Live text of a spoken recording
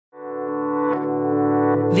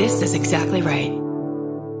This is exactly right.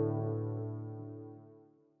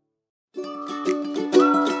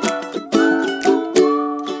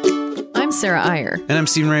 I'm Sarah Iyer. And I'm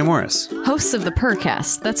Stephen Ray Morris. Hosts of the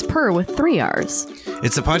Purrcast. That's Purr with 3 R's.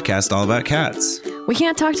 It's a podcast all about cats. We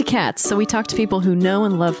can't talk to cats, so we talk to people who know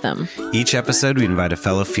and love them. Each episode, we invite a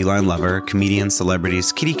fellow feline lover, comedians,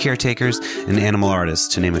 celebrities, kitty caretakers, and animal artists,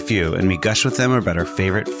 to name a few, and we gush with them about our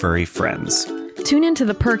favorite furry friends. Tune into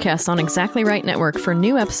the Purrcast on Exactly Right Network for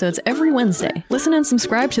new episodes every Wednesday. Listen and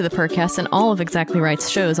subscribe to the Purrcast and all of Exactly Right's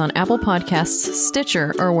shows on Apple Podcasts,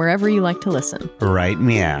 Stitcher, or wherever you like to listen. Right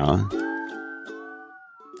meow.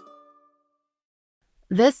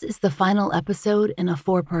 This is the final episode in a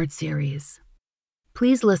 4-part series.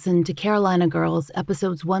 Please listen to Carolina Girls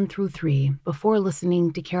episodes 1 through 3 before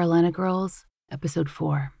listening to Carolina Girls episode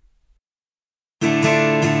 4.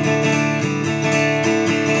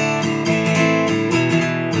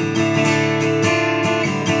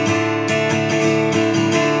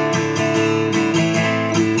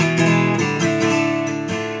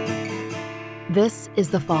 This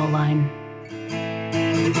is The Fall Line.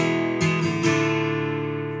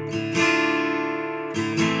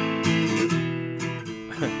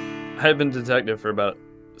 I had been a detective for about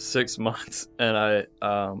 6 months, and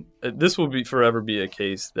this will forever be a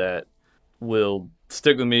case that will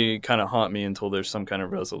stick with me, kind of haunt me until there's some kind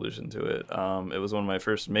of resolution to it. It was one of my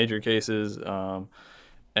first major cases,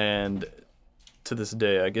 and to this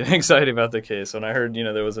day I get excited about the case. When I heard,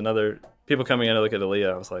 there was people coming in to look at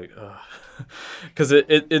Aaliyah, I was like, ugh. Because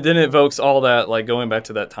it then evokes all that, like going back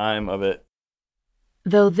to that time of it.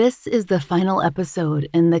 Though this is the final episode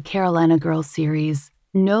in the Carolina Girls series,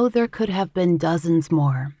 know there could have been dozens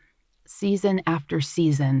more, season after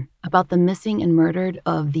season, about the missing and murdered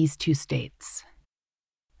of these 2 states.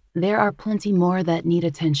 There are plenty more that need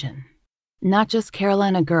attention. Not just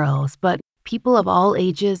Carolina Girls, but people of all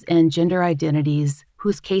ages and gender identities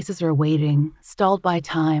whose cases are waiting, stalled by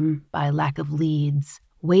time, by lack of leads,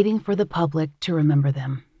 waiting for the public to remember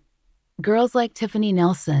them. Girls like Tiffany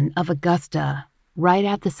Nelson of Augusta, right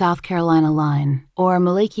at the South Carolina line, or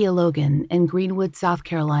Malakia Logan in Greenwood, South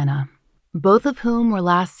Carolina, both of whom were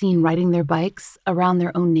last seen riding their bikes around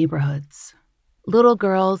their own neighborhoods. Little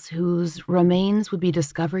girls whose remains would be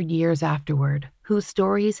discovered years afterward, whose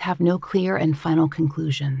stories have no clear and final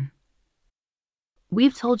conclusion.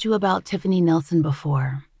 We've told you about Tiffany Nelson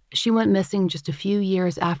before. She went missing just a few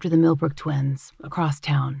years after the Millbrook twins, across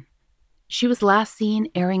town. She was last seen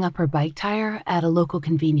airing up her bike tire at a local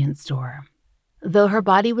convenience store. Though her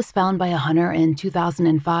body was found by a hunter in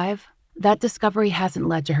 2005, that discovery hasn't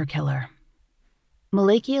led to her killer.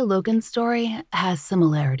 Malakia Logan's story has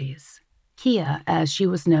similarities. Kia, as she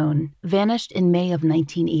was known, vanished in May of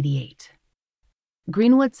 1988.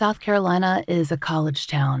 Greenwood, South Carolina is a college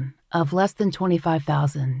town of less than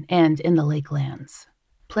 25,000 and in the Lakelands.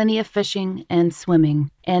 Plenty of fishing and swimming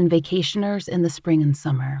and vacationers in the spring and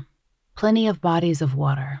summer. Plenty of bodies of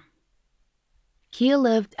water. Kia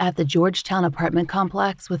lived at the Georgetown apartment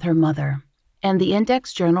complex with her mother, and the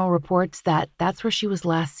Index Journal reports that that's where she was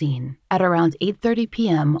last seen, at around 8:30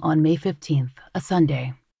 p.m. on May 15th, a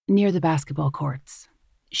Sunday, near the basketball courts.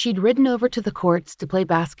 She'd ridden over to the courts to play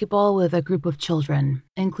basketball with a group of children,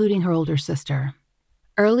 including her older sister.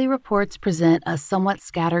 Early reports present a somewhat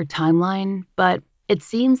scattered timeline, but it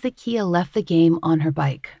seems that Kia left the game on her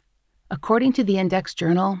bike. According to the Index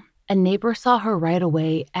Journal, a neighbor saw her right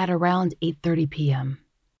away at around 8:30 p.m.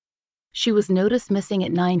 She was noticed missing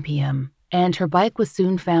at 9 p.m., and her bike was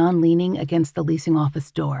soon found leaning against the leasing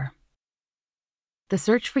office door. The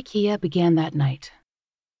search for Kia began that night.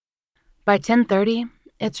 By 10:30,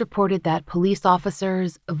 it's reported that police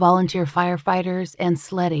officers, volunteer firefighters, and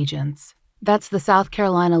SLED agents, that's the South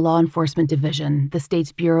Carolina Law Enforcement Division, the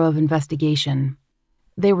state's Bureau of Investigation,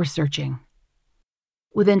 they were searching.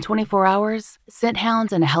 Within 24 hours, scent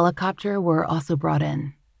hounds and a helicopter were also brought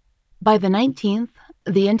in. By the 19th,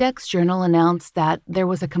 the Index Journal announced that there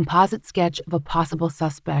was a composite sketch of a possible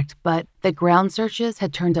suspect, but that ground searches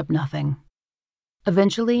had turned up nothing.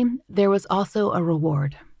 Eventually, there was also a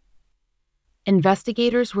reward.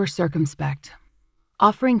 Investigators were circumspect,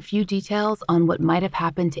 offering few details on what might have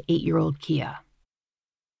happened to 8-year-old Kia.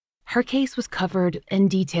 Her case was covered in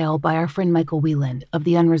detail by our friend Michael Wieland of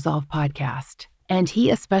the Unresolved podcast, and he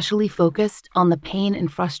especially focused on the pain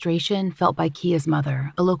and frustration felt by Kia's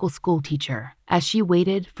mother, a local school teacher, as she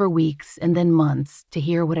waited for weeks and then months to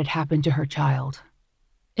hear what had happened to her child.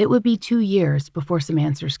 It would be 2 years before some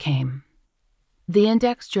answers came. The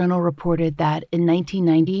Index Journal reported that in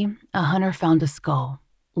 1990, a hunter found a skull,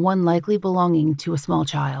 one likely belonging to a small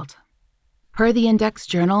child. Per the Index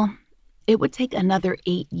Journal, It would take another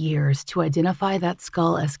 8 years to identify that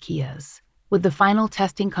skull as Kia's, with the final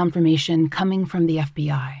testing confirmation coming from the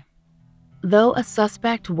FBI. Though a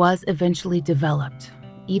suspect was eventually developed,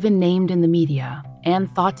 even named in the media, and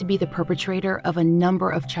thought to be the perpetrator of a number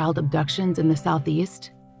of child abductions in the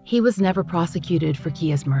Southeast, he was never prosecuted for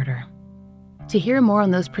Kia's murder. To hear more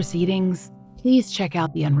on those proceedings, please check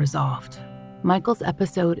out The Unresolved. Michael's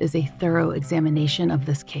episode is a thorough examination of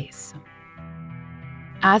this case.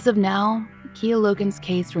 As of now, Kia Logan's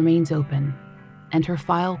case remains open, and her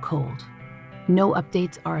file cold. No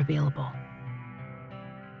updates are available.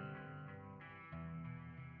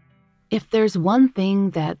 If there's one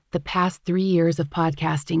thing that the past 3 years of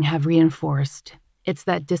podcasting have reinforced, it's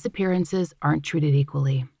that disappearances aren't treated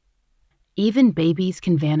equally. Even babies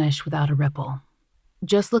can vanish without a ripple.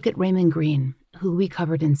 Just look at Raymond Green, who we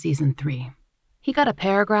covered in Season 3. He got a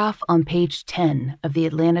paragraph on page 10 of the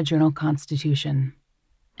Atlanta Journal-Constitution.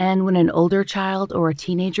 And when an older child or a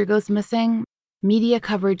teenager goes missing, media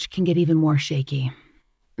coverage can get even more shaky.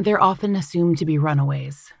 They're often assumed to be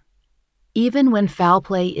runaways. Even when foul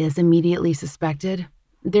play is immediately suspected,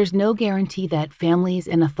 there's no guarantee that families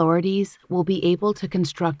and authorities will be able to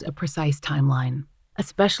construct a precise timeline,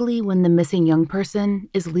 especially when the missing young person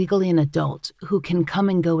is legally an adult who can come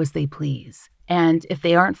and go as they please. And if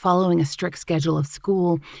they aren't following a strict schedule of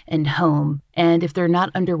school and home, and if they're not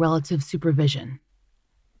under relative supervision.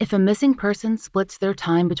 If a missing person splits their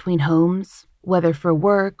time between homes, whether for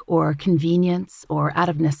work or convenience or out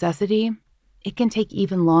of necessity, it can take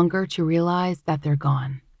even longer to realize that they're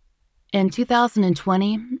gone. In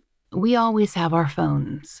 2020, we always have our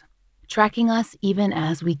phones, tracking us even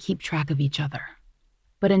as we keep track of each other.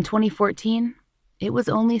 But in 2014, it was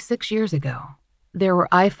only 6 years ago. There were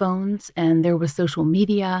iPhones, and there was social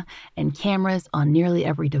media and cameras on nearly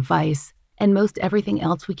every device, and most everything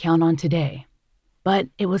else we count on today. But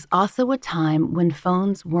it was also a time when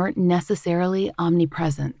phones weren't necessarily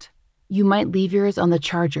omnipresent. You might leave yours on the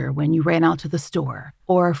charger when you ran out to the store,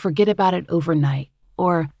 or forget about it overnight,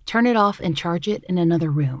 or turn it off and charge it in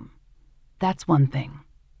another room. That's one thing.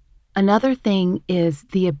 Another thing is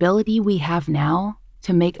the ability we have now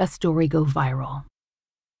to make a story go viral.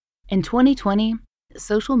 In 2020,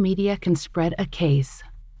 social media can spread a case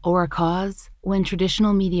or a cause when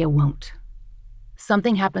traditional media won't.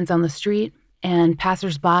 Something happens on the street, and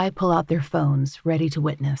passersby pull out their phones, ready to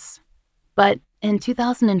witness. But in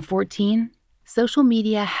 2014, social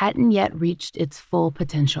media hadn't yet reached its full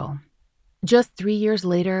potential. Just 3 years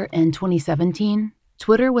later, in 2017,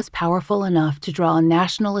 Twitter was powerful enough to draw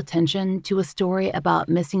national attention to a story about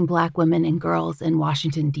missing Black women and girls in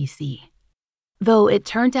Washington, D.C. Though it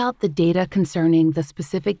turned out the data concerning the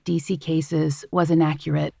specific D.C. cases was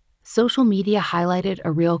inaccurate, social media highlighted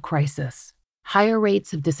a real crisis: higher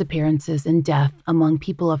rates of disappearances and death among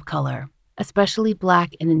people of color, especially Black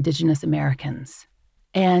and Indigenous Americans,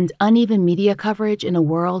 and uneven media coverage in a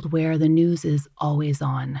world where the news is always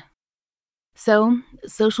on. So,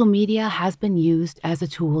 social media has been used as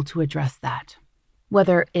a tool to address that.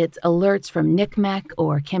 Whether it's alerts from NCMEC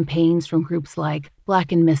or campaigns from groups like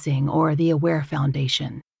Black and Missing or the Aware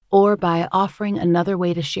Foundation, or by offering another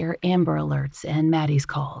way to share Amber Alerts and Maddie's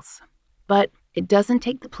calls. But it doesn't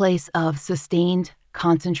take the place of sustained,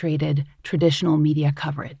 concentrated, traditional media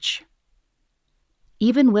coverage.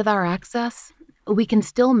 Even with our access, we can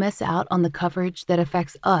still miss out on the coverage that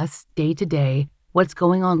affects us day to day, what's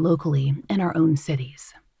going on locally in our own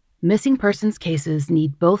cities. Missing persons cases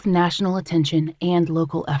need both national attention and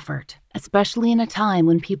local effort, especially in a time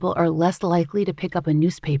when people are less likely to pick up a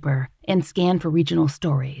newspaper and scan for regional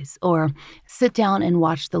stories or sit down and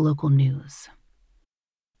watch the local news.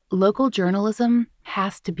 Local journalism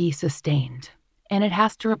has to be sustained, and it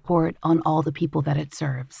has to report on all the people that it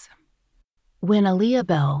serves. When Aaliyah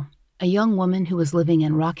Bell, a young woman who was living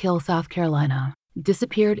in Rock Hill, South Carolina,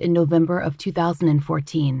 disappeared in November of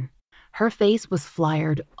 2014, her face was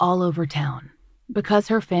flyered all over town because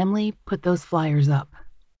her family put those flyers up.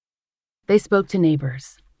 They spoke to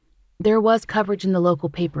neighbors. There was coverage in the local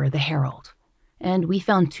paper, the Herald, and we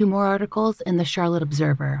found 2 more articles in the Charlotte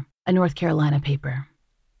Observer, a North Carolina paper.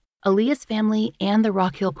 Aaliyah's family and the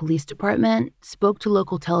Rock Hill Police Department spoke to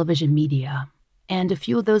local television media, and a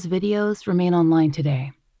few of those videos remain online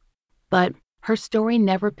today. But her story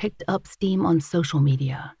never picked up steam on social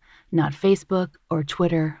media, not Facebook or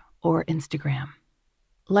Twitter or Instagram.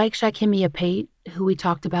 Like Shakimia Pate, who we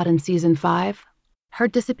talked about in Season 5, her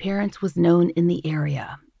disappearance was known in the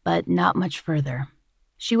area, but not much further.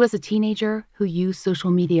 She was a teenager who used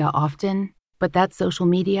social media often, but that social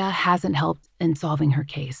media hasn't helped in solving her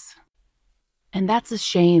case. And that's a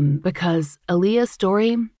shame because Aaliyah's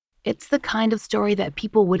story It's the kind of story that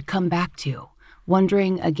people would come back to,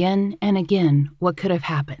 wondering again and again what could have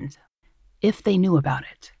happened, if they knew about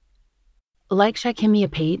it. Like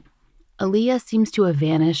Shikimia Pate, Aaliyah seems to have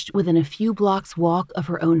vanished within a few blocks' walk of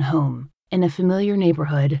her own home, in a familiar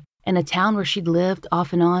neighborhood, in a town where she'd lived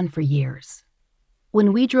off and on for years.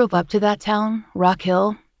 When we drove up to that town, Rock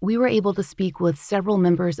Hill, we were able to speak with several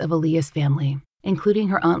members of Aaliyah's family, including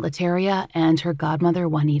her aunt Lateria and her godmother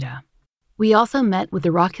Juanita. We also met with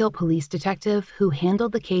the Rock Hill police detective who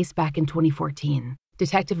handled the case back in 2014,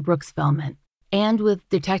 Detective Brooks Fellman, and with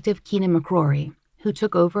Detective Keenan McCrory, who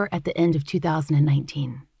took over at the end of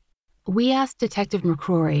 2019. We asked Detective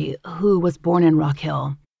McCrory, who was born in Rock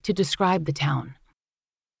Hill, to describe the town.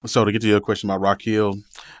 So to get to your question about Rock Hill,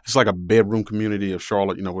 it's like a bedroom community of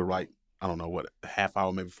Charlotte. We're right, a half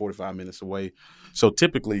hour, maybe 45 minutes away. So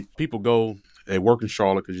typically people go, they work in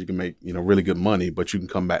Charlotte because you can make, really good money, but you can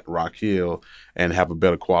come back to Rock Hill and have a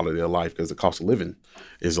better quality of life because the cost of living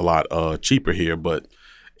is a lot cheaper here. But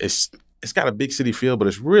it's got a big city feel, but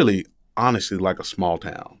it's really honestly like a small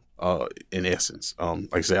town in essence. Like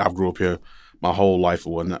I say, I've grew up here my whole life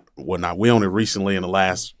or whatnot. We only recently in the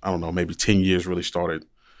last, maybe 10 years really started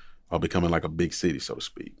becoming like a big city, so to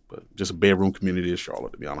speak. But just a bedroom community of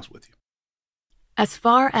Charlotte, to be honest with you. As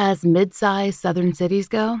far as mid-sized southern cities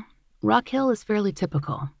go, Rock Hill is fairly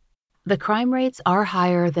typical. The crime rates are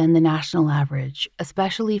higher than the national average,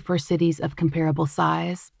 especially for cities of comparable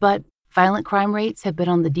size, but violent crime rates have been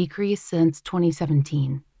on the decrease since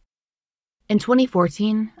 2017. In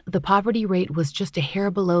 2014, the poverty rate was just a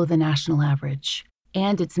hair below the national average,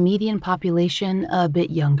 and its median population a bit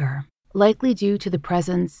younger, likely due to the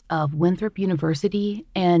presence of Winthrop University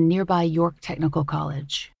and nearby York Technical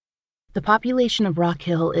College. The population of Rock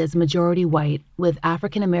Hill is majority white, with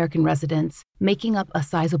African American residents making up a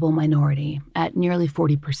sizable minority at nearly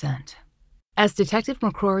 40%. As Detective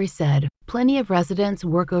McCrory said, plenty of residents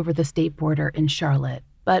work over the state border in Charlotte,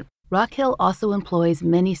 but Rock Hill also employs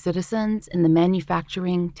many citizens in the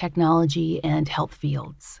manufacturing, technology, and health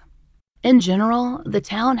fields. In general, the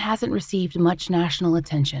town hasn't received much national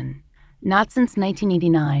attention, not since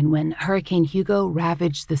 1989 when Hurricane Hugo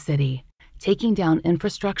ravaged the city, taking down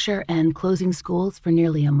infrastructure and closing schools for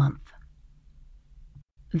nearly a month.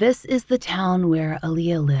 This is the town where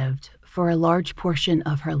Aaliyah lived for a large portion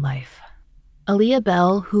of her life. Aaliyah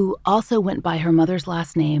Bell, who also went by her mother's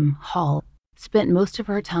last name, Hall, spent most of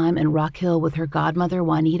her time in Rock Hill with her godmother,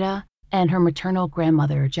 Juanita, and her maternal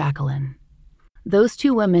grandmother, Jacqueline. Those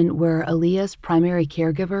two women were Aaliyah's primary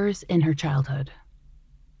caregivers in her childhood.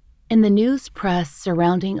 In the news press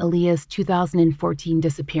surrounding Aaliyah's 2014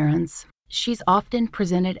 disappearance, she's often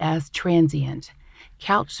presented as transient,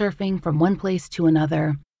 couch surfing from one place to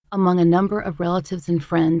another among a number of relatives and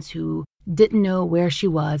friends who didn't know where she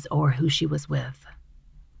was or who she was with.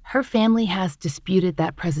 Her family has disputed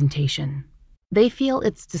that presentation. They feel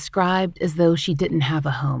it's described as though she didn't have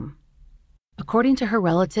a home. According to her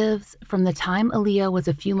relatives, from the time Aaliyah was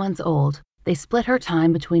a few months old, they split her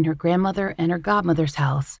time between her grandmother and her godmother's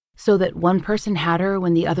house so that one person had her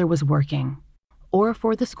when the other was working, or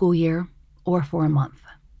for the school year, or for a month.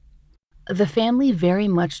 The family very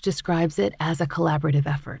much describes it as a collaborative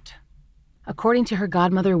effort. According to her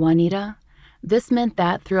godmother Juanita, this meant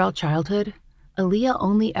that throughout childhood, Aaliyah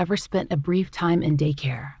only ever spent a brief time in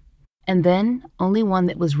daycare, and then only one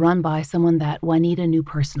that was run by someone that Juanita knew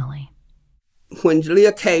personally. When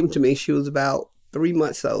Aaliyah came to me, she was about 3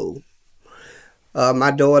 months old.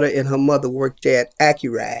 My daughter and her mother worked at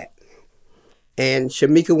Accuride, and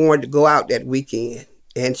Shamika wanted to go out that weekend,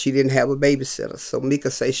 and she didn't have a babysitter, so Mika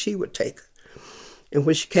said she would take her. And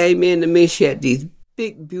when she came in to me, she had these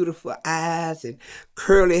big, beautiful eyes and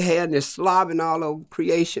curly hair and this slobbing all over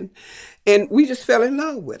creation, and we just fell in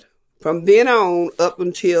love with her. From then on, up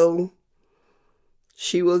until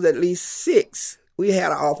she was at least 6, we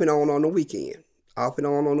had her off and on the weekend. Off and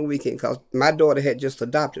on the weekend, because my daughter had just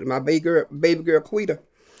adopted her. My baby girl, Quita,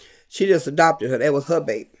 she just adopted her. That was her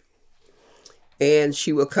baby. And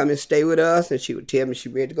she would come and stay with us, and she would tell me she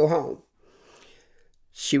ready to go home.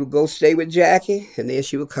 She would go stay with Jackie, and then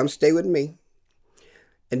she would come stay with me.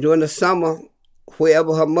 And during the summer,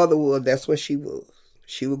 wherever her mother was, that's where she was.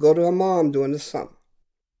 She would go to her mom during the summer.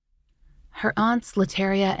 Her aunts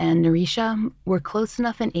Lateria and Narisha were close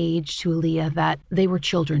enough in age to Aaliyah that they were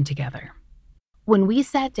children together. When we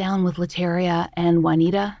sat down with Lateria and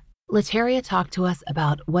Juanita, Lateria talked to us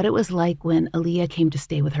about what it was like when Aaliyah came to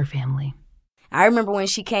stay with her family. I remember when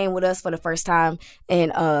she came with us for the first time,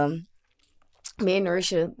 and me and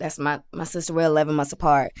Narisha, that's my sister, we're 11 months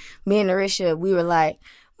apart. Me and Narisha, we were like,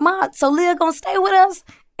 "Ma, so Leah gonna stay with us?"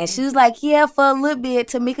 And she was like, yeah, for a little bit,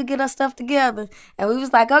 Tamika get her stuff together. And we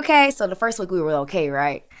was like, okay. So the first week we were okay,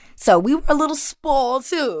 right? So we were a little spoiled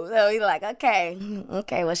too. So we were like, okay,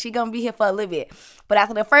 well, she gonna be here for a little bit. But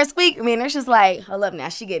after the first week, I mean, it's just like, hold up now,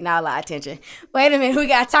 she getting all our attention. Wait a minute, we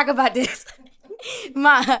gotta talk about this.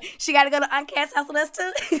 She gotta go to Aunt Cat's house with us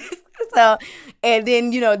too. So, and then,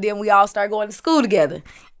 then we all start going to school together.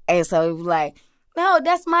 And so it was like, no,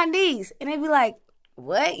 that's my niece. And they'd be like,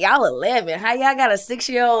 what? Y'all 11. How y'all got a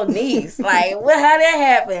 6-year-old niece? Like, how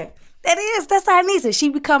that happen? That's our niece. And she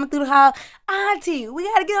be coming through the hall, Auntie, we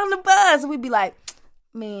got to get on the bus. And we'd be like,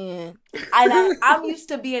 man, I'm used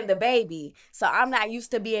to being the baby. So I'm not used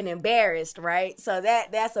to being embarrassed, right? So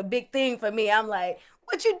that's a big thing for me. I'm like,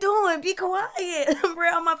 what you doing? Be quiet. I'm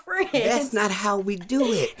around my friends. That's not how we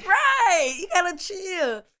do it. Right. You got to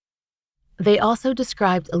chill. They also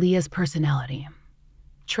described Aaliyah's personality,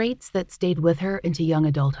 traits that stayed with her into young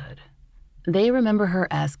adulthood. They remember her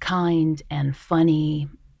as kind and funny,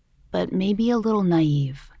 but maybe a little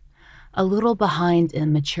naive, a little behind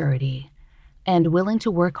in maturity, and willing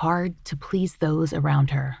to work hard to please those around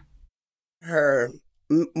her. Her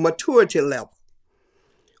maturity level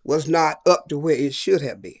was not up to where it should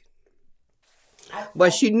have been.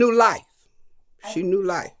 But she knew life. She knew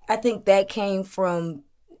life. I think that came from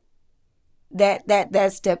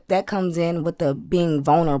that step that comes in with the being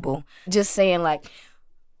vulnerable. Just saying like,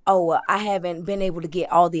 oh, well, I haven't been able to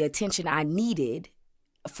get all the attention I needed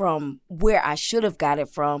from where I should have got it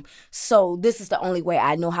from. So this is the only way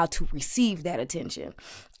I know how to receive that attention.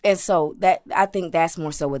 And so that I think that's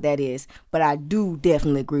more so what that is. But I do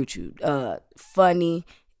definitely agree with you. Funny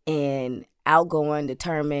and outgoing,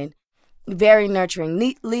 determined, very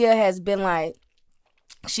nurturing. Leah has been like,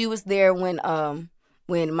 she was there when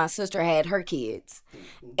my sister had her kids.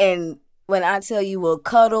 And when I tell you will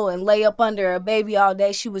cuddle and lay up under a baby all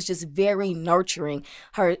day, she was just very nurturing.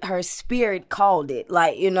 Her spirit called it.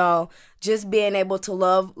 Like, just being able to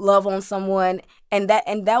love on someone. And that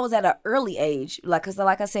was at an early age. Cause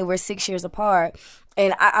like I said, we're 6 years apart.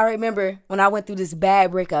 And I remember when I went through this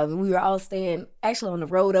bad breakup, and we were all staying actually on the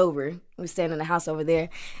road over. We were staying in the house over there.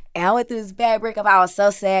 And I went through this bad breakup. I was so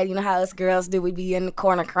sad. You know how us girls do. We'd be in the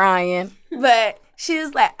corner crying. But she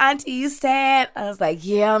was like, Auntie, you sad? I was like,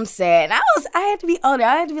 yeah, I'm sad. And I had to be older.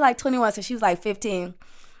 I had to be like 21, so she was like 15.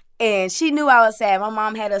 And she knew I was sad. My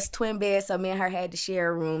mom had us twin beds, so me and her had to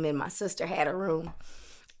share a room, and my sister had a room.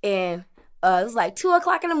 And it was like 2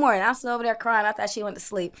 o'clock in the morning. I was over there crying. I thought she went to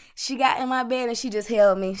sleep. She got in my bed, and she just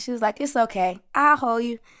held me. She was like, it's okay. I'll hold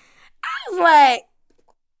you. I was like,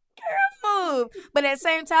 girl, move. But at the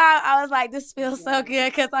same time, I was like, this feels so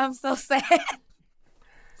good because I'm so sad.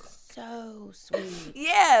 So sweet.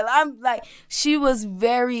 Yeah, I'm like, she was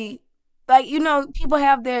very, like, people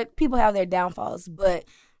have their downfalls, but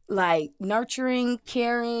like nurturing,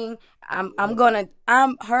 caring. Her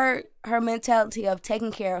mentality of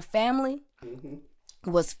taking care of family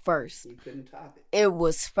was first. You couldn't top it. It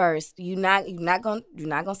was first. You're not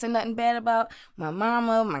gonna say nothing bad about my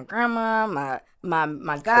mama, my grandma, my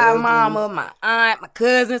godmama, my aunt, my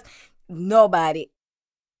cousins. Nobody.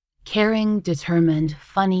 Caring, determined,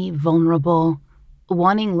 funny, vulnerable,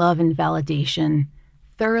 wanting love and validation,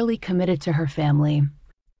 thoroughly committed to her family.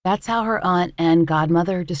 That's how her aunt and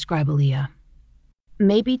godmother describe Aaliyah.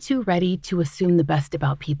 Maybe too ready to assume the best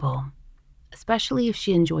about people, especially if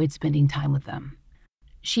she enjoyed spending time with them.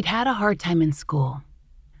 She'd had a hard time in school.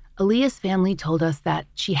 Aaliyah's family told us that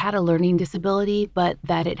she had a learning disability, but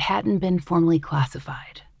that it hadn't been formally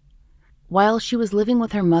classified. While she was living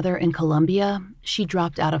with her mother in Colombia, she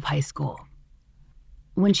dropped out of high school.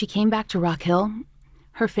 When she came back to Rock Hill,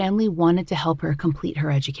 her family wanted to help her complete her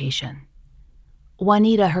education.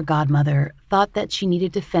 Juanita, her godmother, thought that she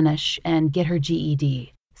needed to finish and get her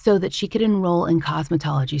GED so that she could enroll in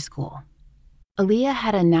cosmetology school. Aaliyah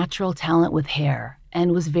had a natural talent with hair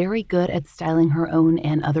and was very good at styling her own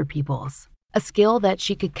and other people's, a skill that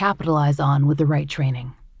she could capitalize on with the right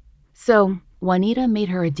training. So Juanita made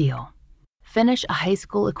her a deal. Finish a high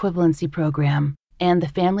school equivalency program, and the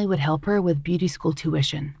family would help her with beauty school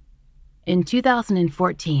tuition. In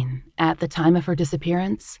 2014, at the time of her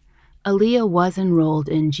disappearance, Aaliyah was enrolled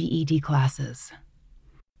in GED classes.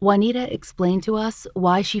 Juanita explained to us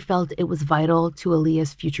why she felt it was vital to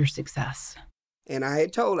Aaliyah's future success. And I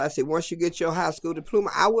had told her, I said, once you get your high school diploma,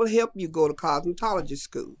 I will help you go to cosmetology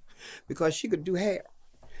school, because she could do hair.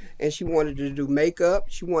 And she wanted to do makeup.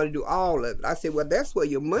 She wanted to do all of it. I said, well, that's where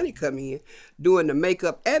your money come in, doing the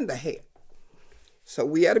makeup and the hair. So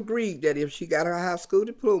we had agreed that if she got her high school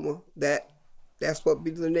diploma, that's what would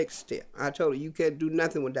be the next step. I told her, you can't do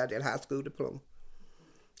nothing without that high school diploma.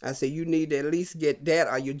 I said, you need to at least get that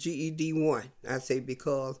or your GED 1. I said,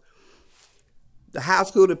 because the high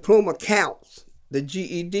school diploma counts. The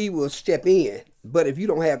GED will step in. But if you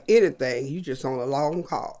don't have anything, you just on a long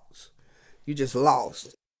cause. You just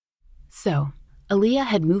lost. So, Aaliyah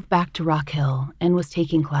had moved back to Rock Hill and was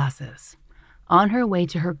taking classes, on her way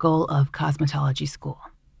to her goal of cosmetology school.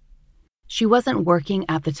 She wasn't working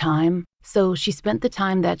at the time, so she spent the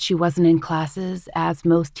time that she wasn't in classes as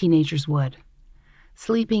most teenagers would,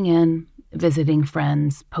 sleeping in, visiting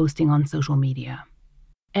friends, posting on social media.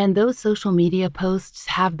 And those social media posts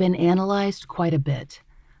have been analyzed quite a bit,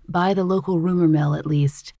 by the local rumor mill at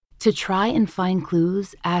least, to try and find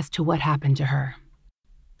clues as to what happened to her.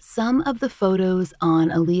 Some of the photos on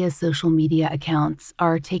Aaliyah's social media accounts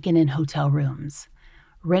are taken in hotel rooms,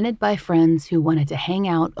 rented by friends who wanted to hang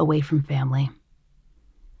out away from family.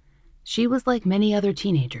 She was like many other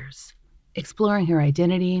teenagers, exploring her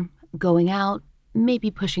identity, going out, maybe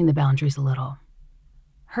pushing the boundaries a little.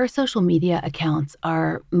 Her social media accounts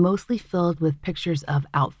are mostly filled with pictures of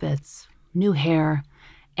outfits, new hair,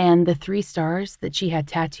 and the 3 stars that she had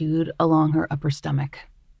tattooed along her upper stomach.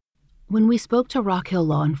 When we spoke to Rock Hill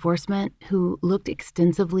law enforcement, who looked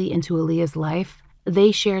extensively into Aaliyah's life,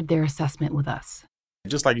 they shared their assessment with us.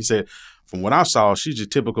 Just like you said, from what I saw, she's your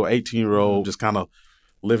typical 18-year-old, just kind of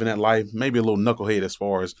living that life, maybe a little knucklehead as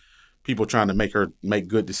far as people trying to make her make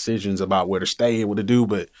good decisions about where to stay, what to do,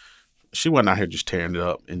 but she wasn't out here just tearing it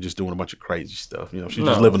up and just doing a bunch of crazy stuff. You know, she's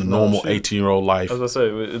just living a normal 18-year-old life. As I say,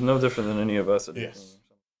 it's no different than any of us. Yes.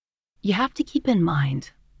 You have to keep in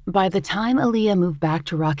mind, by the time Aaliyah moved back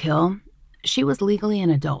to Rock Hill, she was legally an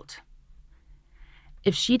adult.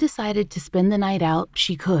 If she decided to spend the night out,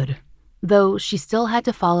 she could, though she still had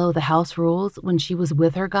to follow the house rules when she was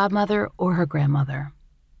with her godmother or her grandmother.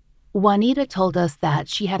 Juanita told us that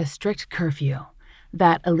she had a strict curfew,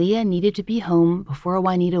 that Aaliyah needed to be home before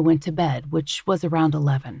Juanita went to bed, which was around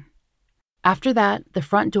 11. After that, the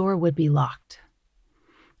front door would be locked.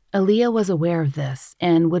 Aaliyah was aware of this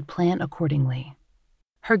and would plan accordingly.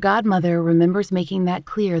 Her godmother remembers making that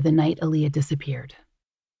clear the night Aaliyah disappeared.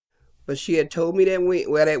 But she had told me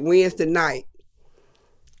that Wednesday night,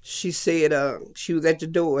 she said she was at the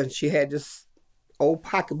door and she had this old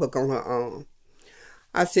pocketbook on her arm.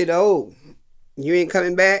 I said, oh, you ain't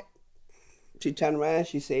coming back? She turned around,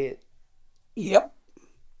 she said, yep.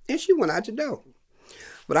 And she went out the door.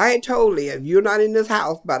 But I had told her, if you're not in this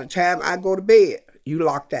house, by the time I go to bed, you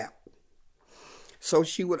locked out. So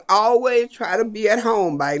she would always try to be at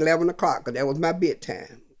home by 11 o'clock, because that was my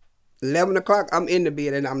bedtime. 11 o'clock, I'm in the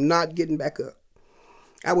bed, and I'm not getting back up.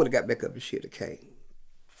 I would have got back up if she had came.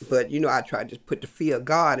 But, I tried to put the fear of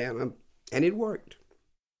God in her, and it worked.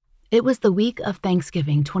 It was the week of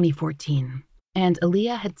Thanksgiving 2014, and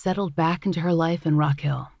Aaliyah had settled back into her life in Rock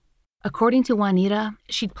Hill. According to Juanita,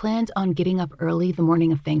 she'd planned on getting up early the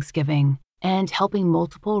morning of Thanksgiving and helping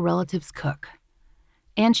multiple relatives cook.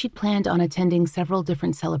 And she'd planned on attending several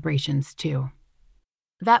different celebrations, too.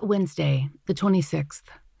 That Wednesday, the 26th,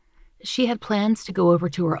 she had plans to go over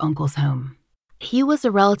to her uncle's home. He was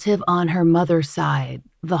a relative on her mother's side,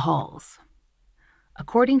 the Halls.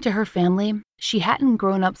 According to her family, she hadn't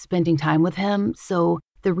grown up spending time with him, so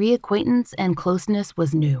the reacquaintance and closeness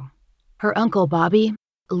was new. Her uncle, Bobby,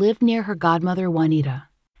 lived near her godmother, Juanita.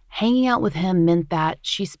 Hanging out with him meant that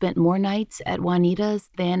she spent more nights at Juanita's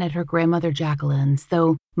than at her grandmother Jacqueline's,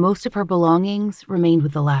 though most of her belongings remained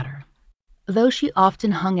with the latter. Though she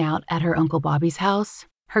often hung out at her Uncle Bobby's house,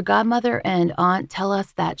 her godmother and aunt tell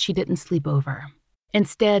us that she didn't sleep over.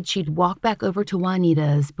 Instead, she'd walk back over to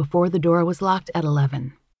Juanita's before the door was locked at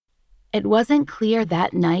 11. It wasn't clear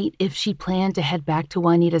that night if she planned to head back to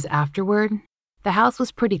Juanita's afterward. The house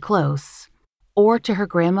was pretty close, or to her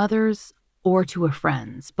grandmother's, or to a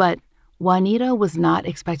friend's, but Juanita was not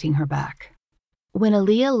expecting her back. When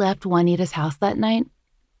Aaliyah left Juanita's house that night,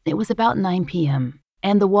 it was about 9 p.m.,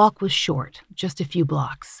 and the walk was short, just a few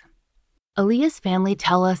blocks. Aaliyah's family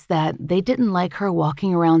tell us that they didn't like her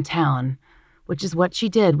walking around town, which is what she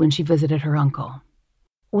did when she visited her uncle.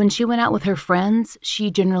 When she went out with her friends, she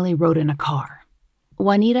generally rode in a car.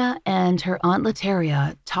 Juanita and her Aunt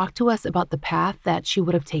Lateria talked to us about the path that she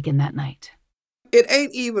would have taken that night. It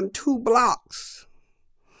ain't even 2 blocks.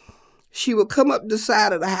 She would come up the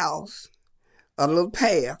side of the house, a little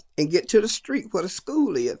path, and get to the street where the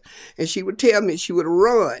school is. And she would tell me she would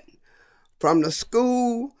run from the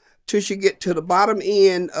school till she get to the bottom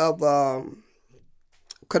end of North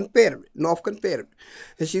Confederate.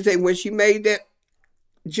 And she said when she made that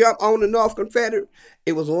jump on the North Confederate,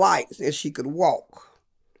 it was lights and she could walk.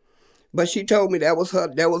 But she told me that was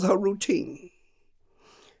her routine.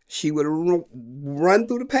 She would run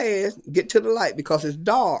through the path, get to the light because it's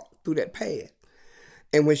dark through that path.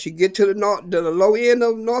 And when she get to the low end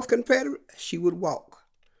of North Confederate, she would walk.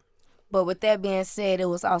 But with that being said, it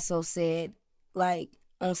was also said, like,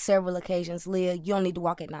 on several occasions, Leah, you don't need to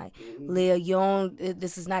walk at night. Leah,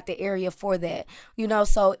 this is not the area for that. You know,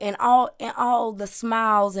 so in all the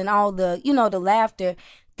smiles and all the, you know, the laughter,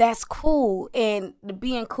 that's cool. And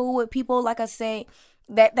being cool with people, like I say,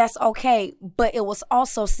 that's okay. But it was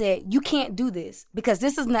also said, you can't do this because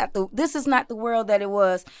this is not the world that it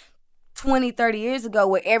was 20, 30 years ago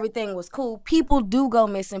where everything was cool. People do go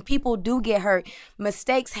missing. People do get hurt.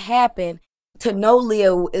 Mistakes happen. To know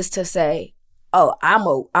Leah is to say, oh, I'm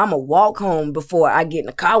a walk home before I get in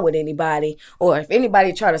the car with anybody. Or if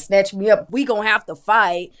anybody try to snatch me up, we gonna have to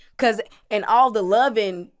fight. Because in all the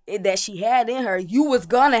loving that she had in her, you was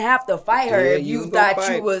gonna have to fight her if you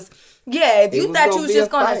thought you was... Yeah, if you thought you was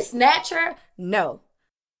just gonna snatch her, no.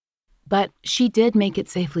 But she did make it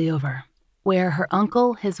safely over, where her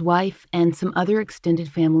uncle, his wife, and some other extended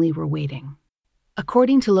family were waiting.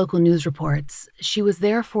 According to local news reports, she was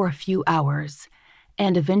there for a few hours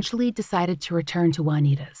and eventually decided to return to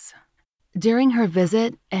Juanita's. During her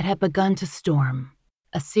visit, it had begun to storm,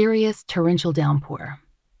 a serious torrential downpour.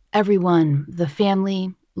 Everyone, the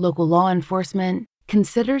family, local law enforcement,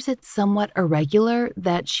 considers it somewhat irregular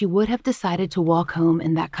that she would have decided to walk home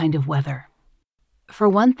in that kind of weather. For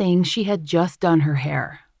one thing, she had just done her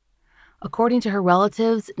hair. According to her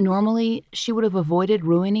relatives, normally she would have avoided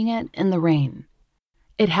ruining it in the rain.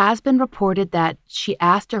 It has been reported that she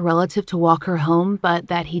asked a relative to walk her home, but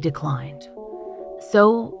that he declined.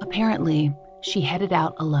 So, apparently, she headed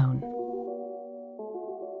out alone.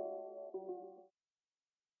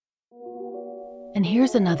 And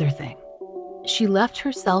here's another thing. She left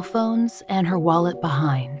her cell phones and her wallet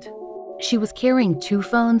behind. She was carrying 2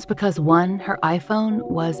 phones because one, her iPhone,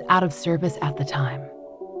 was out of service at the time.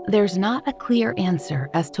 There's not a clear answer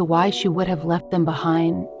as to why she would have left them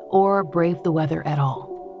behind or braved the weather at all.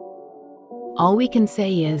 All we can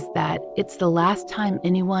say is that it's the last time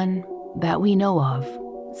anyone that we know of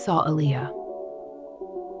saw Aaliyah.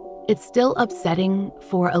 It's still upsetting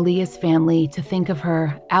for Aaliyah's family to think of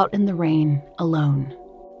her out in the rain alone,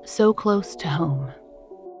 so close to home.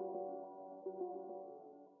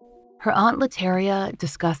 Her aunt Lateria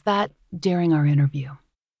discussed that during our interview.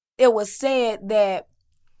 It was said that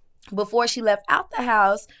before she left out the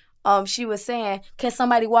house, she was saying, can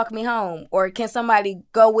somebody walk me home? Or can somebody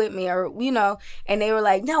go with me? Or, you know, and they were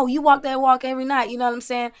like, no, you walk that walk every night. You know what I'm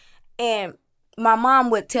saying? And my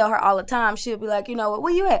mom would tell her all the time, she'll be like, you know what,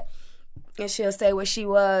 where you at? And she'll say where she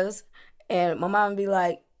was. And my mom would be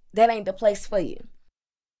like, that ain't the place for you.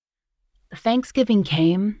 Thanksgiving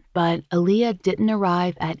came, but Aaliyah didn't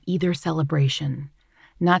arrive at either celebration,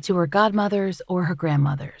 not to her godmother's or her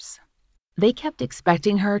grandmother's. They kept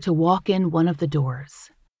expecting her to walk in one of the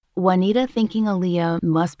doors. Juanita thinking Aaliyah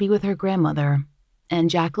must be with her grandmother, and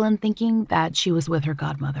Jacqueline thinking that she was with her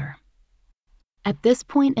godmother. At this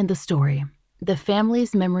point in the story, the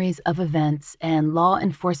family's memories of events and law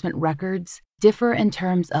enforcement records differ in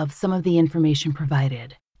terms of some of the information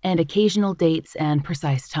provided, and occasional dates and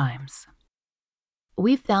precise times.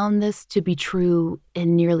 We've found this to be true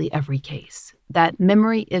in nearly every case, that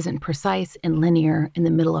memory isn't precise and linear in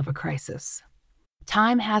the middle of a crisis.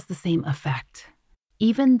 Time has the same effect.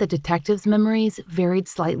 Even the detectives' memories varied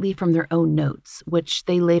slightly from their own notes, which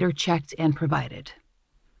they later checked and provided.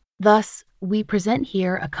 Thus, we present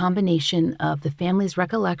here a combination of the family's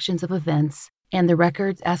recollections of events and the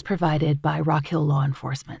records as provided by Rock Hill law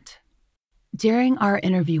enforcement. During our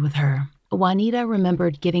interview with her, Juanita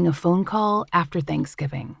remembered getting a phone call after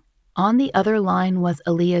Thanksgiving. On the other line was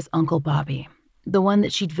Aaliyah's Uncle Bobby, the one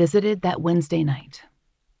that she'd visited that Wednesday night.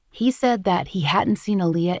 He said that he hadn't seen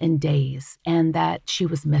Aaliyah in days and that she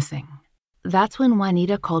was missing. That's when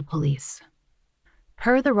Juanita called police.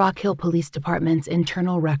 Per the Rock Hill Police Department's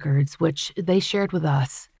internal records, which they shared with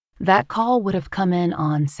us, that call would have come in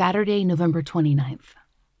on Saturday, November 29th.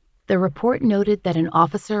 The report noted that an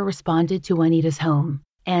officer responded to Juanita's home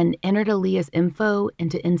and entered Aaliyah's info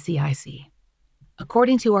into NCIC.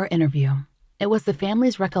 According to our interview, it was the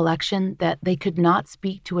family's recollection that they could not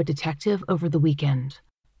speak to a detective over the weekend,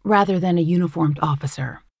 rather than a uniformed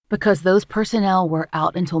officer, because those personnel were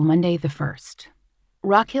out until Monday the 1st.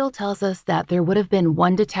 Rock Hill tells us that there would have been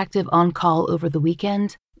one detective on call over the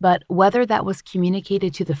weekend, but whether that was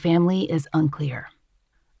communicated to the family is unclear.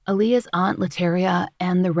 Aaliyah's aunt Lateria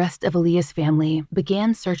and the rest of Aaliyah's family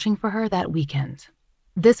began searching for her that weekend.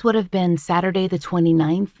 This would have been Saturday the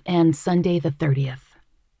 29th and Sunday the 30th.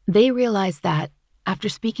 They realized that, after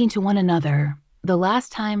speaking to one another, the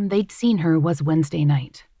last time they'd seen her was Wednesday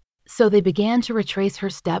night. So they began to retrace her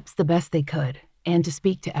steps the best they could and to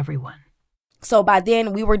speak to everyone. So by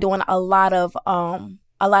then we were doing a lot of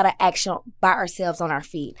action by ourselves on our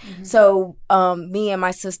feet. Mm-hmm. So me and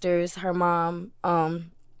my sisters, her mom,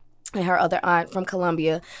 and her other aunt from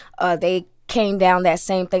Columbia, they came down that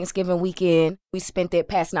same Thanksgiving weekend. We spent it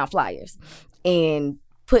passing out flyers and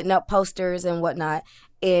putting up posters and whatnot.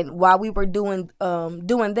 And while we were doing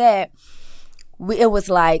that, it was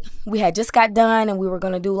like we had just got done and we were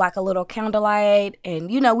going to do like a little candlelight. And,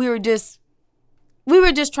 we were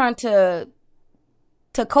just trying to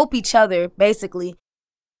cope each other, basically.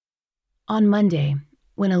 On Monday,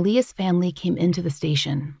 when Aaliyah's family came into the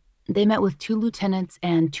station, they met with 2 lieutenants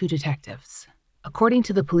and 2 detectives. According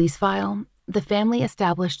to the police file, the family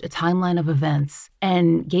established a timeline of events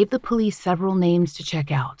and gave the police several names to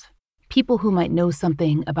check out. People who might know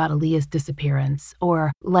something about Aaliyah's disappearance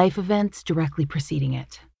or life events directly preceding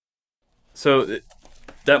it. So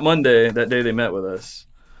that Monday, that day they met with us,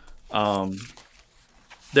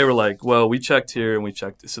 they were like, well, we checked here and we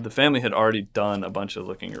checked. So the family had already done a bunch of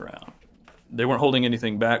looking around. They weren't holding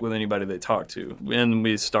anything back with anybody they talked to. And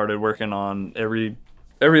we started working on every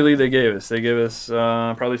lead they gave us. They gave us,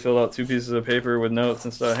 probably filled out 2 pieces of paper with notes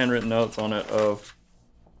and stuff, handwritten notes on it of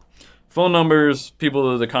phone numbers,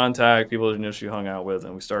 people to contact, people that she hung out with.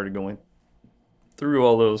 And we started going through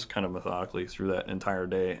all those kind of methodically through that entire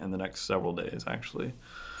day and the next several days, actually.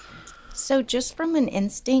 So just from an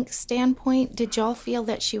instinct standpoint, did y'all feel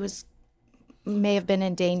that she may have been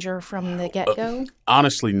in danger from the get-go?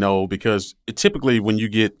 Honestly, no, because typically when you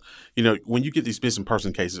get these missing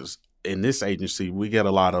person cases in this agency, we get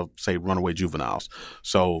a lot of, say, runaway juveniles.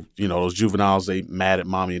 So, those juveniles, they mad at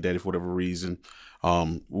mommy and daddy for whatever reason.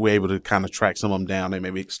 We're able to kind of track some of them down. They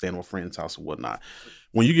maybe stand at a friend's house or whatnot.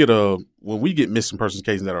 When we get missing persons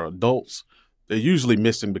cases that are adults, they're usually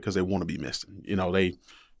missing because they want to be missing. They,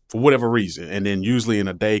 for whatever reason. And then usually in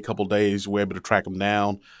a day, couple days, we're able to track them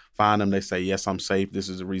down, find them. They say, yes, I'm safe. This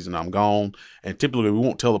is the reason I'm gone. And typically we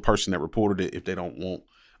won't tell the person that reported it if they don't want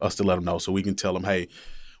us to let them know. So we can tell them, hey,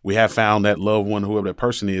 we have found that loved one, whoever that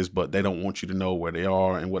person is, but they don't want you to know where they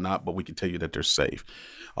are and whatnot, but we can tell you that they're safe.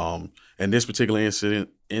 And this particular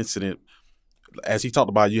incident, as he talked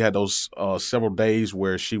about, you had those several days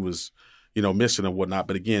where she was, missing and whatnot.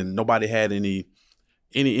 But again, nobody had any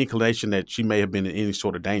inclination that she may have been in any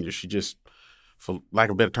sort of danger. She just, for lack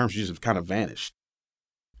of a better term, she just kind of vanished.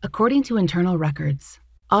 According to internal records,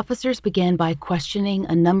 officers began by questioning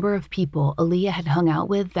a number of people Aaliyah had hung out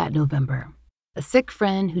with that November. A sick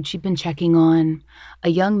friend who'd she'd been checking on, a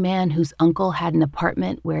young man whose uncle had an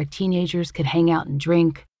apartment where teenagers could hang out and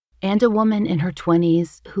drink, and a woman in her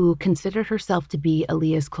 20s who considered herself to be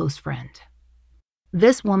Aaliyah's close friend.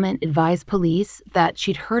 This woman advised police that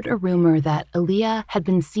she'd heard a rumor that Aaliyah had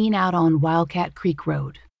been seen out on Wildcat Creek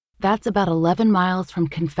Road. That's about 11 miles from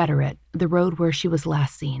Confederate, the road where she was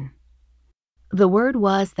last seen. The word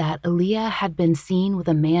was that Aaliyah had been seen with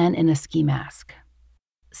a man in a ski mask.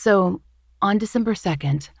 So, on December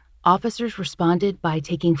 2nd, officers responded by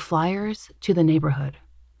taking flyers to the neighborhood.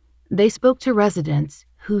 They spoke to residents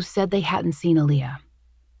who said they hadn't seen Aaliyah.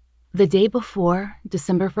 The day before,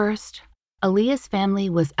 December 1st, Aaliyah's family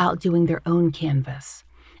was out doing their own canvass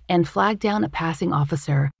and flagged down a passing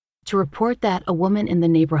officer to report that a woman in the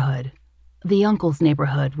neighborhood, the uncle's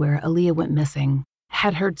neighborhood where Aaliyah went missing,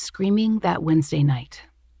 had heard screaming that Wednesday night.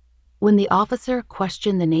 When the officer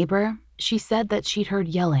questioned the neighbor, she said that she'd heard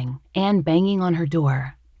yelling and banging on her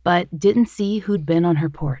door, but didn't see who'd been on her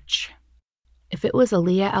porch. If it was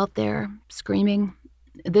Aaliyah out there screaming,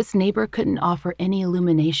 this neighbor couldn't offer any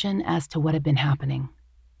illumination as to what had been happening.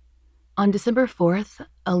 On December 4th,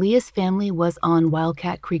 Aaliyah's family was on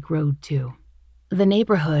Wildcat Creek Road, too. The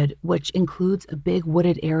neighborhood, which includes a big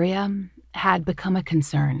wooded area, had become a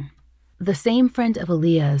concern. The same friend of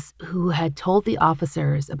Aaliyah's who had told the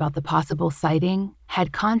officers about the possible sighting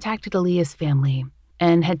had contacted Aaliyah's family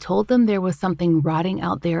and had told them there was something rotting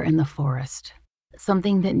out there in the forest,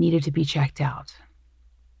 something that needed to be checked out.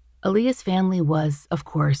 Aaliyah's family was, of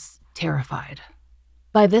course, terrified.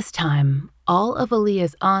 By this time, all of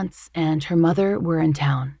Aaliyah's aunts and her mother were in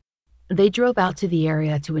town. They drove out to the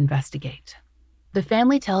area to investigate. The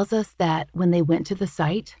family tells us that when they went to the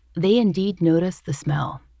site, they indeed noticed the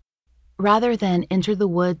smell. Rather than enter the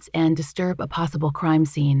woods and disturb a possible crime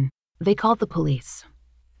scene, they called the police.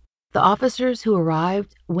 The officers who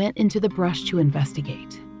arrived went into the brush to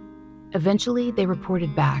investigate. Eventually, they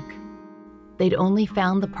reported back. They'd only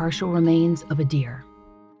found the partial remains of a deer.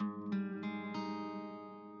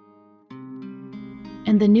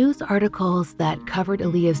 In the news articles that covered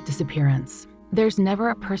Aaliyah's disappearance, there's never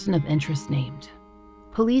a person of interest named.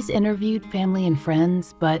 Police interviewed family and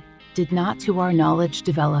friends, but did not, to our knowledge,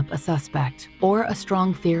 develop a suspect or a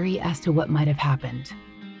strong theory as to what might have happened,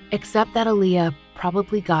 except that Aaliyah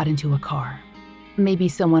probably got into a car. Maybe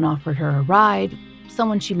someone offered her a ride,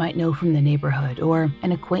 someone she might know from the neighborhood, or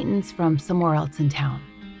an acquaintance from somewhere else in town.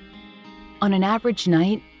 On an average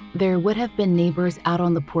night, there would have been neighbors out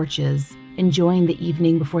on the porches enjoying the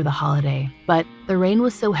evening before the holiday, but the rain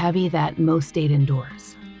was so heavy that most stayed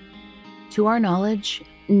indoors. To our knowledge,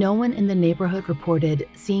 no one in the neighborhood reported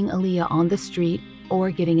seeing Aaliyah on the street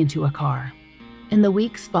or getting into a car. In the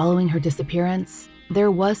weeks following her disappearance,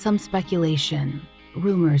 there was some speculation,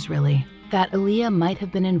 rumors really, that Aaliyah might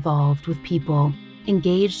have been involved with people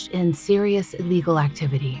engaged in serious illegal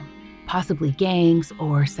activity, possibly gangs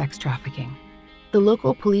or sex trafficking. The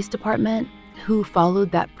local police department, who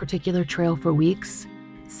followed that particular trail for weeks,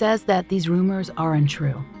 says that these rumors are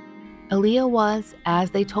untrue. Aaliyah was,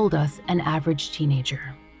 as they told us, an average teenager.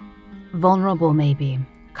 Vulnerable maybe,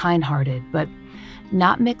 kind-hearted, but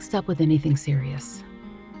not mixed up with anything serious.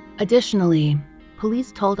 Additionally,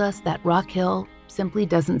 police told us that Rock Hill simply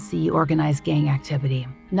doesn't see organized gang activity,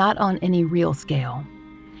 not on any real scale,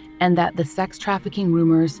 and that the sex trafficking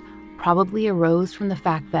rumors probably arose from the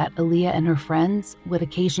fact that Aaliyah and her friends would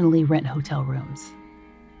occasionally rent hotel rooms.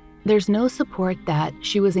 There's no support that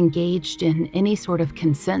she was engaged in any sort of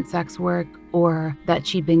consent sex work or that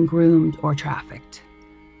she'd been groomed or trafficked.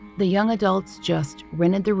 The young adults just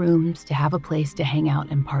rented the rooms to have a place to hang out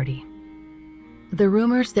and party. The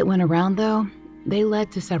rumors that went around, though, they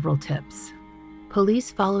led to several tips.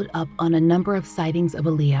 Police followed up on a number of sightings of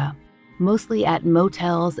Aaliyah, mostly at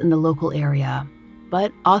motels in the local area,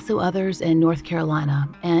 but also others in North Carolina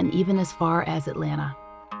and even as far as Atlanta.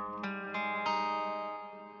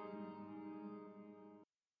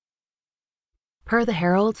 Per the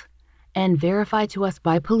Herald, and verified to us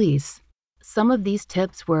by police, some of these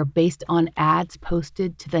tips were based on ads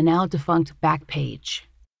posted to the now defunct Backpage.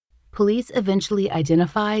 Police eventually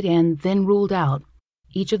identified and then ruled out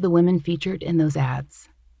each of the women featured in those ads.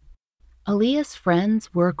 Aaliyah's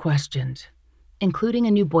friends were questioned, including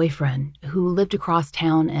a new boyfriend who lived across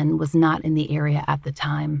town and was not in the area at the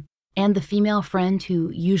time, and the female friend who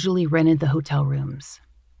usually rented the hotel rooms.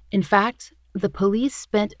 In fact, the police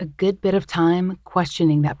spent a good bit of time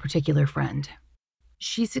questioning that particular friend.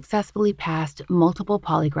 She successfully passed multiple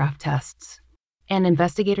polygraph tests, and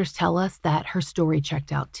investigators tell us that her story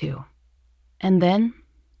checked out too. And then,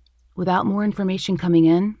 without more information coming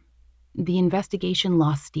in, the investigation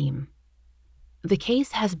lost steam. The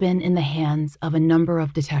case has been in the hands of a number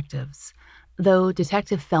of detectives, though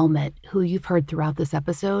Detective Felmet, who you've heard throughout this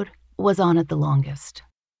episode, was on it the longest.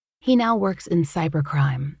 He now works in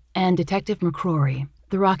cybercrime, and Detective McCrory,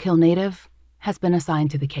 the Rock Hill native, has been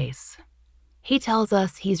assigned to the case. He tells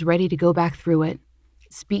us he's ready to go back through it,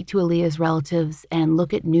 speak to Aaliyah's relatives, and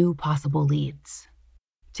look at new possible leads.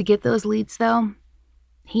 To get those leads, though,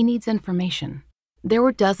 he needs information. There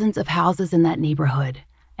were dozens of houses in that neighborhood,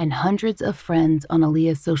 and hundreds of friends on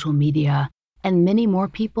Aaliyah's social media, and many more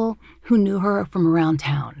people who knew her from around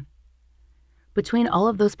town. Between all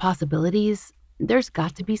of those possibilities, there's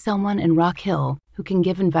got to be someone in Rock Hill who can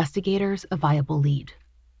give investigators a viable lead.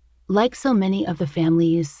 Like so many of the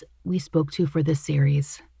families we spoke to for this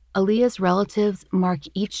series, Aaliyah's relatives mark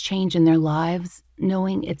each change in their lives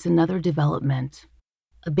knowing it's another development.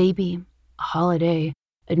 A baby, a holiday,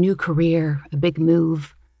 a new career, a big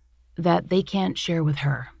move that they can't share with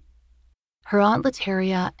her. Her Aunt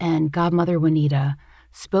Lataria and godmother Juanita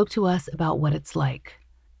spoke to us about what it's like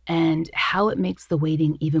and how it makes the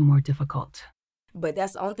waiting even more difficult. But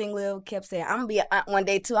that's the only thing Lil kept saying. I'm going to be an aunt one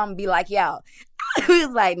day, too. I'm going to be like y'all. He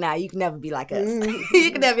was like, nah, you can never be like us.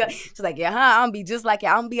 You can never be like... She's like, yeah, I'm going to be just like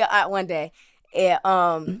y'all. I'm going to be an aunt one day.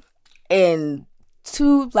 And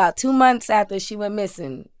about 2 months after she went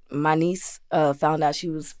missing, my niece found out she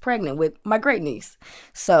was pregnant with my great niece.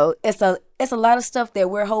 So it's a lot of stuff that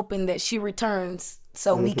we're hoping that she returns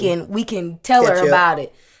so we can tell her about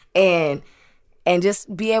it and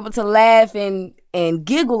just be able to laugh and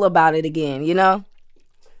giggle about it again, you know?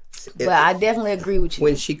 But I definitely agree with you.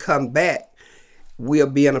 When she come back, we'll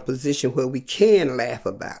be in a position where we can laugh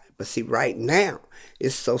about it. But see, right now,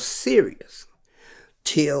 it's so serious.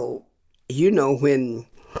 Till, when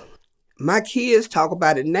my kids talk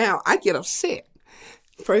about it now, I get upset.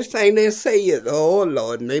 First thing they say is, oh,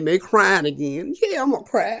 Lord, and they may crying again. Yeah, I'm going to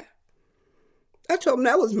cry. I told them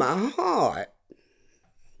that was my heart.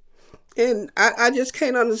 And I just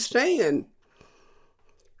can't understand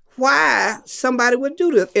why somebody would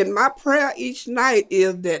do this. And my prayer each night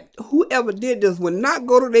is that whoever did this would not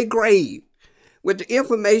go to their grave with the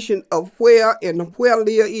information of where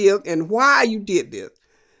Leah is and why you did this.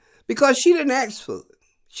 Because she didn't ask for it.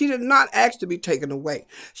 She did not ask to be taken away.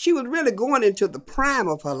 She was really going into the prime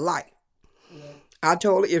of her life. Yeah. I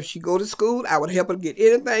told her if she go to school, I would help her get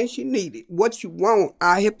anything she needed. What you want,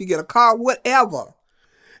 I'll help you get a car, whatever,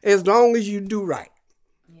 as long as you do right.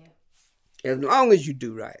 Yeah. As long as you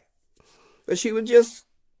do right. But she was just,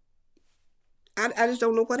 I just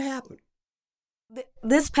don't know what happened.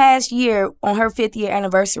 This past year, on her 5th year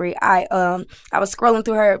anniversary, I was scrolling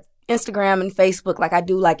through her Instagram and Facebook like I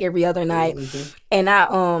do like every other night. Mm-hmm. And I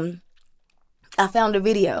found a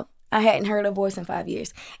video. I hadn't heard her voice in 5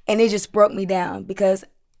 years. And it just broke me down because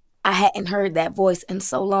I hadn't heard that voice in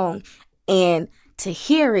so long. And to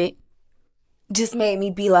hear it just made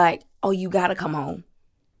me be like, oh, you got to come home.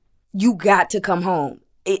 You got to come home.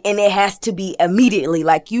 And it has to be immediately.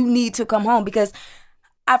 Like, you need to come home because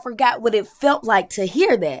I forgot what it felt like to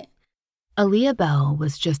hear that. Aaliyah Bell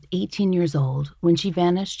was just 18 years old when she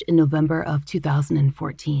vanished in November of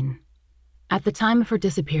 2014. At the time of her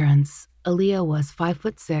disappearance, Aaliyah was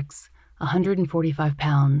 5'6", 145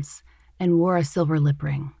 pounds, and wore a silver lip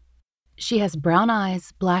ring. She has brown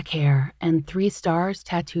eyes, black hair, and 3 stars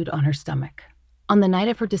tattooed on her stomach. On the night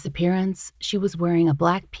of her disappearance, she was wearing a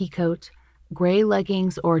black pea coat, gray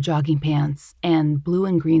leggings or jogging pants, and blue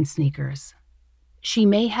and green sneakers. She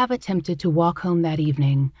may have attempted to walk home that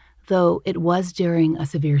evening, though it was during a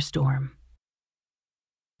severe storm.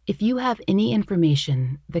 If you have any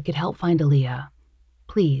information that could help find Aaliyah,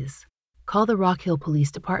 please call the Rock Hill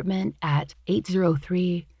Police Department at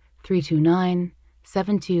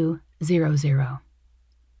 803-329-7200.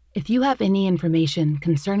 If you have any information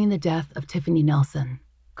concerning the death of Tiffany Nelson,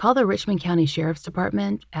 call the Richmond County Sheriff's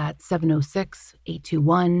Department at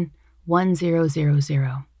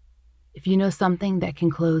 706-821-1000. If you know something that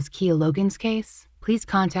can close Kia Logan's case, please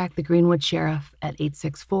contact the Greenwood Sheriff at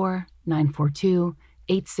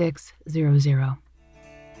 864-942-8600.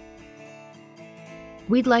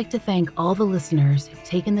 We'd like to thank all the listeners who've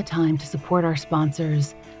taken the time to support our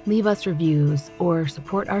sponsors, leave us reviews, or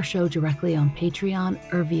support our show directly on Patreon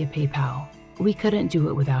or via PayPal. We couldn't do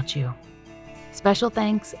it without you. Special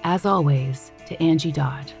thanks, as always, to Angie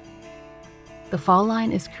Dodd. The Fall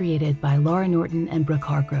Line is created by Laura Norton and Brooke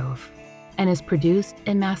Hargrove and is produced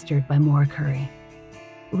and mastered by Maura Curry.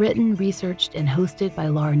 Written, researched, and hosted by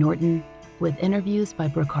Laura Norton, with interviews by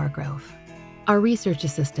Brooke Hargrove. Our research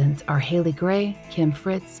assistants are Haley Gray, Kim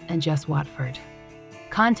Fritz, and Jess Watford.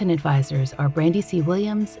 Content advisors are Brandy C.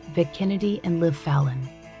 Williams, Vic Kennedy, and Liv Fallon.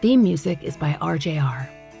 Theme music is by RJR.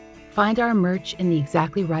 Find our merch in the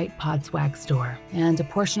Exactly Right Podswag store, and a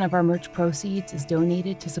portion of our merch proceeds is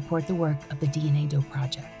donated to support the work of the DNA Dope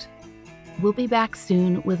Project. We'll be back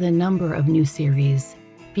soon with a number of new series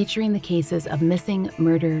featuring the cases of missing,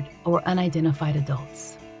 murdered, or unidentified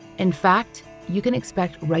adults. In fact, you can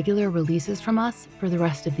expect regular releases from us for the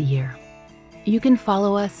rest of the year. You can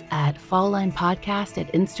follow us at Fall Line Podcast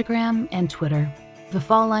at Instagram and Twitter, The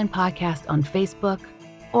Fall Line Podcast on Facebook,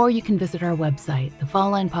 or you can visit our website,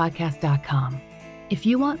 thefalllinepodcast.com. If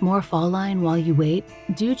you want more Fall Line while you wait,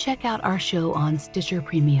 do check out our show on Stitcher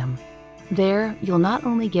Premium. There, you'll not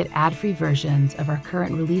only get ad-free versions of our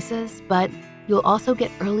current releases, but you'll also get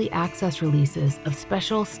early access releases of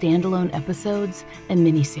special standalone episodes and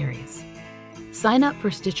miniseries. Sign up for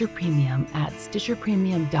Stitcher Premium at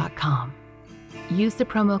stitcherpremium.com. Use the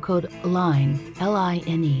promo code LINE,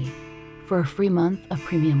 L-I-N-E, for a free month of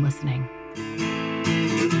premium listening.